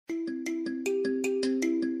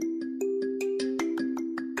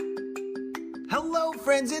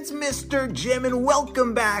friends, it's Mr. Jim, and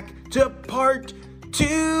welcome back to part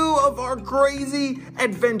 2 of our crazy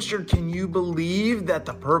adventure. Can you believe that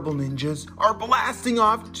the Purple Ninjas are blasting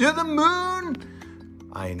off to the moon?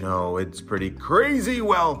 I know, it's pretty crazy.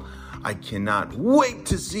 Well, I cannot wait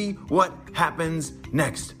to see what happens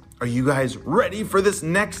next. Are you guys ready for this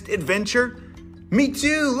next adventure? Me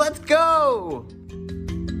too, let's go!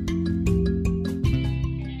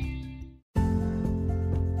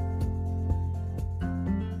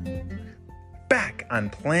 Back on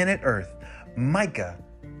planet Earth, Micah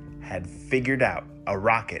had figured out a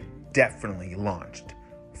rocket definitely launched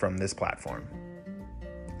from this platform.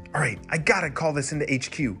 All right, I gotta call this into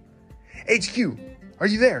HQ. HQ, are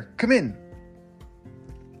you there? Come in.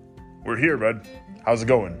 We're here, bud. How's it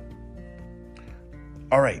going?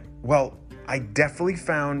 All right, well, I definitely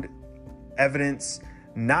found evidence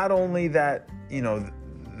not only that,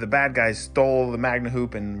 the bad guys stole the Magna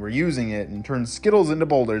Hoop and were using it and turned Skittles into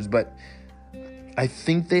boulders, but I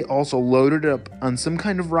think they also loaded it up on some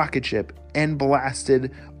kind of rocket ship and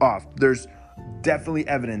blasted off. There's definitely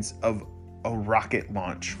evidence of a rocket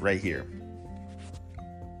launch right here.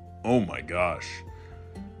 Oh my gosh.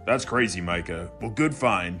 That's crazy, Micah. Well, good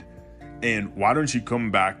find. And why don't you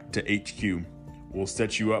come back to HQ? We'll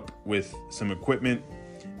set you up with some equipment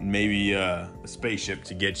and maybe a spaceship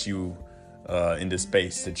to get you into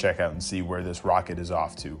space to check out and see where this rocket is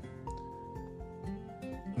off to.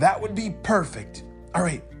 That would be perfect. All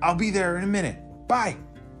right, I'll be there in a minute. Bye.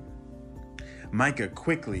 Micah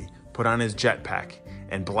quickly put on his jetpack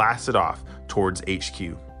and blasted off towards HQ.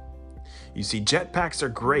 You see, jetpacks are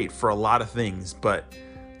great for a lot of things, but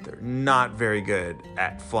they're not very good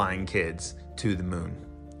at flying kids to the moon.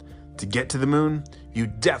 To get to the moon, you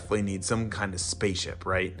definitely need some kind of spaceship,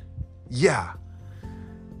 right? Yeah.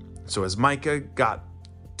 So as Micah got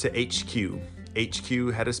to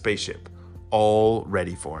HQ had a spaceship all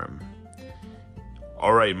ready for him.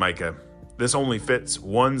 All right, Micah, this only fits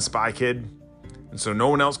one spy kid, and so no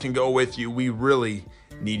one else can go with you. We really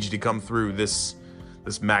need you to come through this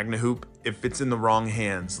Magna Hoop. If it's in the wrong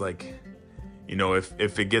hands,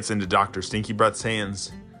 if it gets into Dr. Stinky Breath's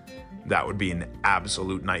hands, that would be an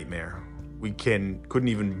absolute nightmare. We couldn't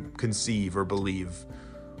even conceive or believe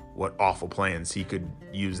what awful plans he could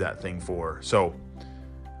use that thing for. So,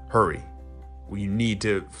 hurry. We need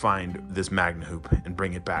to find this Magna Hoop and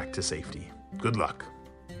bring it back to safety. Good luck.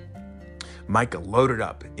 Micah loaded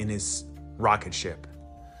up in his rocket ship.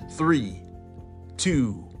 3,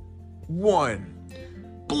 2,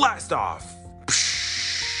 1. Blast off!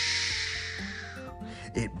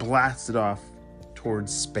 It blasted off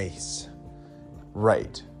towards space,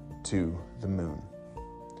 right to the moon.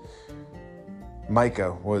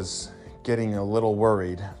 Micah was getting a little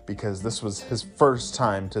worried because this was his first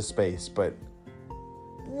time to space, but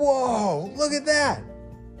whoa, look at that!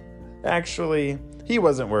 Actually, he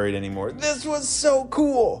wasn't worried anymore. This was so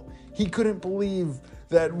cool! He couldn't believe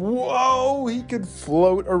that, he could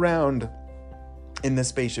float around in the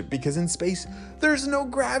spaceship, because in space, there's no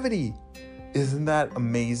gravity. Isn't that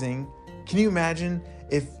amazing? Can you imagine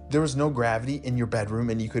if there was no gravity in your bedroom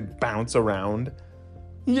and you could bounce around?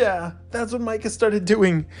 Yeah, that's what Micah started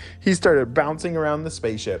doing. He started bouncing around the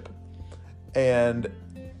spaceship. And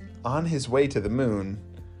on his way to the moon,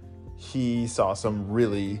 he saw some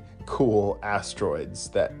really cool asteroids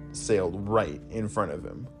that sailed right in front of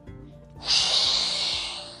him.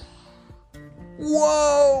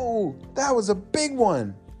 Whoa! That was a big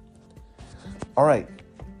one. All right,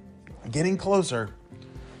 getting closer.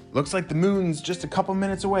 Looks like the moon's just a couple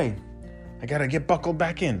minutes away. I gotta get buckled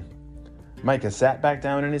back in. Micah sat back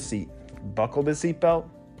down in his seat, buckled his seatbelt,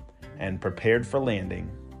 and prepared for landing.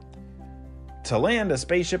 To land a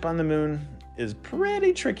spaceship on the moon is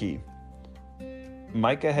pretty tricky.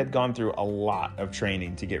 Micah had gone through a lot of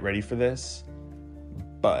training to get ready for this,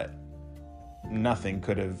 but nothing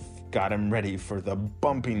could have got him ready for the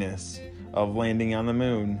bumpiness of landing on the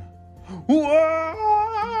moon. Whoa!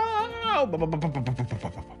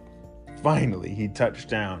 Finally, he touched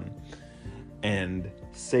down and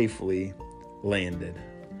safely landed.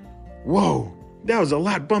 Whoa, that was a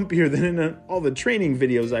lot bumpier than in all the training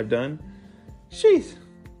videos I've done. Jeez.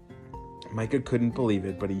 Micah couldn't believe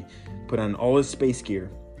it, but he put on all his space gear,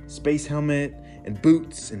 space helmet and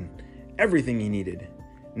boots and everything he needed.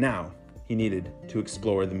 Now, he needed to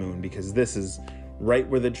explore the moon, because this is right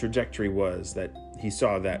where the trajectory was that he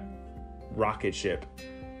saw that rocket ship.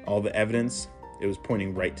 All the evidence, it was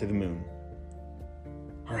pointing right to the moon.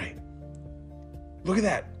 All right. Look at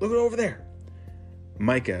that. Look over there.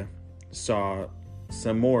 Micah saw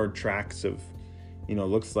some more tracks of,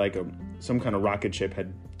 looks like some kind of rocket ship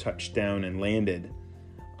had touched down and landed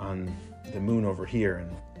on the moon over here,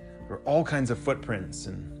 and there are all kinds of footprints.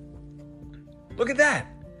 And look at that!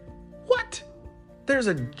 What? There's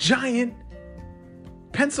a giant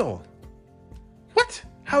pencil. What?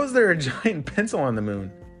 How is there a giant pencil on the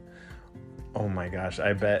moon? Oh my gosh,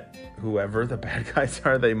 I bet whoever the bad guys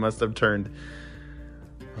are, they must have turned,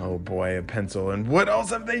 oh boy, a pencil. And what else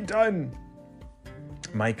have they done?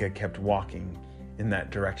 Micah kept walking in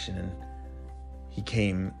that direction, and he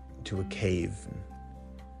came to a cave.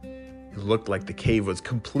 It looked like the cave was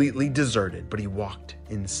completely deserted, but he walked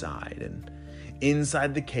inside, and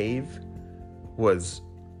inside the cave was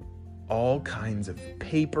all kinds of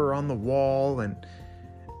paper on the wall, and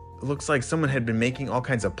it looks like someone had been making all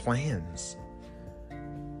kinds of plans.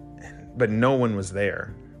 But no one was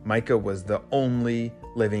there. Micah was the only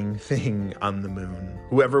living thing on the moon.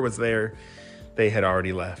 Whoever was there, they had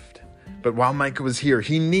already left. But while Micah was here,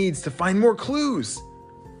 he needs to find more clues.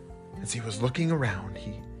 As he was looking around,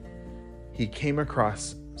 he came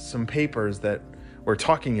across some papers that were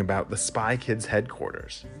talking about the Spy Kids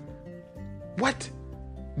headquarters. What?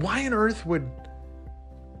 Why on earth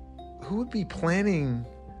who would be planning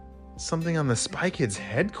something on the Spy Kids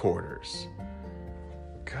headquarters?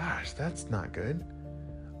 Gosh, that's not good.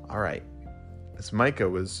 All right. As Micah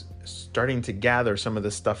was starting to gather some of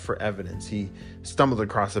the stuff for evidence, he stumbled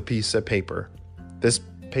across a piece of paper. This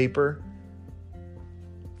paper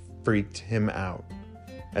freaked him out.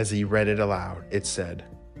 As he read it aloud, it said,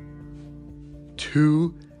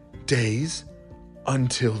 2 days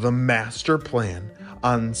until the master plan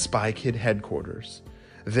on Spy Kid headquarters.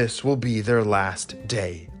 This will be their last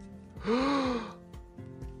day.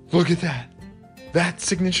 Look at that. That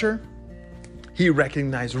signature? He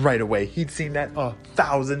recognized right away. He'd seen that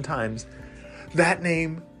 1,000 times. That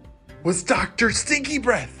name was Dr. Stinky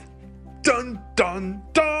Breath. Dun, dun,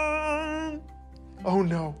 dun. Oh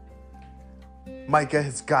no. Micah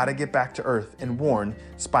has got to get back to Earth and warn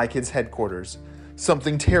Spy Kids headquarters.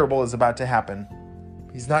 Something terrible is about to happen.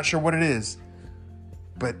 He's not sure what it is,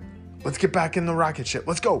 but let's get back in the rocket ship.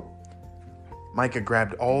 Let's go. Micah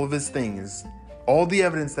grabbed all of his things, all the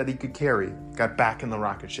evidence that he could carry, got back in the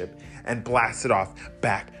rocket ship, and blasted off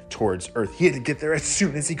back towards Earth. He had to get there as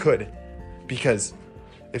soon as he could, because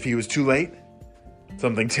if he was too late,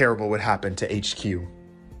 something terrible would happen to HQ.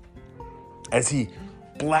 As he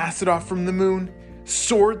blasted off from the moon,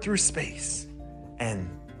 soared through space, and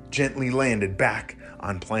gently landed back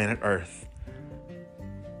on planet Earth.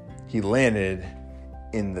 He landed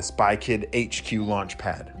in the Spy Kid HQ launch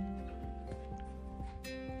pad.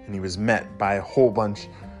 And he was met by a whole bunch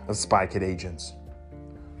of Spy Kid agents.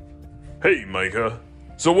 Hey, Micah.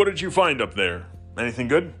 So what did you find up there? Anything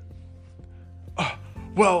good?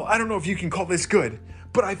 Well, I don't know if you can call this good,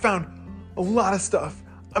 but I found a lot of stuff.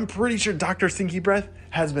 I'm pretty sure Dr. Stinky Breath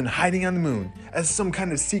has been hiding on the moon as some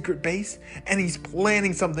kind of secret base, and he's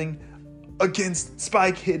planning something against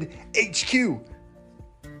Spy Kid HQ.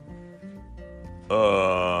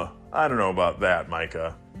 I don't know about that,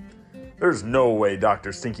 Micah. There's no way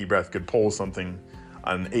Dr. Stinky Breath could pull something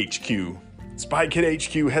on HQ. Spy Kid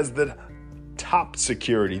HQ has the top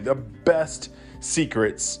security, the best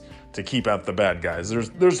secrets to keep out the bad guys.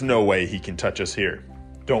 There's no way he can touch us here.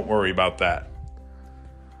 Don't worry about that.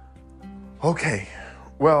 Okay,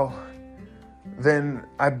 well, then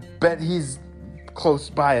I bet he's close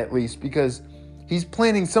by at least, because he's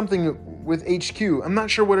planning something with HQ. I'm not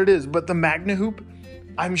sure what it is, but the Magna Hoop,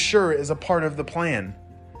 I'm sure, is a part of the plan.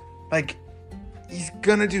 Like, he's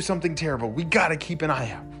gonna do something terrible. We gotta keep an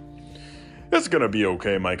eye out. It's gonna be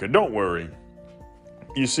okay, Micah. Don't worry.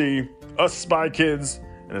 You see, us Spy Kids,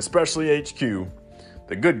 and especially HQ,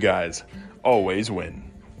 the good guys always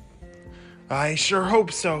win. I sure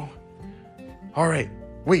hope so. All right,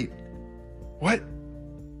 wait. What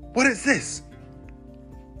is this?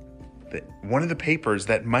 One of the papers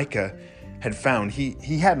that Micah had found,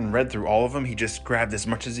 he hadn't read through all of them. He just grabbed as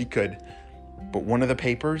much as he could. But one of the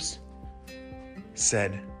papers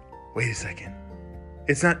said, wait a second.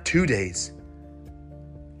 It's not 2 days.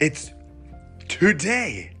 It's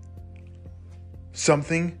today.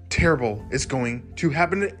 Something terrible is going to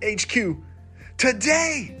happen to HQ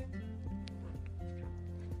today.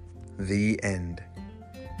 The end.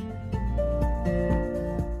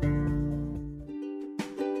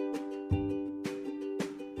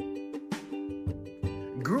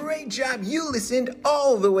 Great job, Have you listened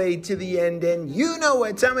all the way to the end and you know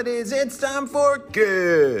what time it is? It's time for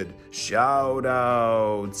good shout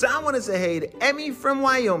outs. I want to say hey to Emmy from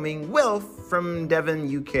Wyoming, Will from Devon,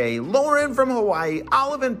 UK, Lauren from Hawaii,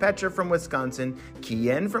 Olive and Petra from Wisconsin,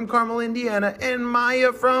 Kien from Carmel, Indiana, and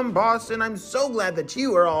Maya from Boston. I'm so glad that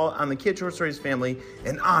you are all on the Kid Short Stories family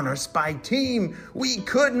and on our spy team. We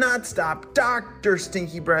could not stop Dr.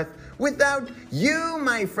 Stinky Breath without you,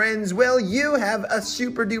 my friends. Well, you have a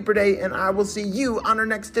super duper day, and I will see you on our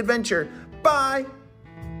next adventure. Bye.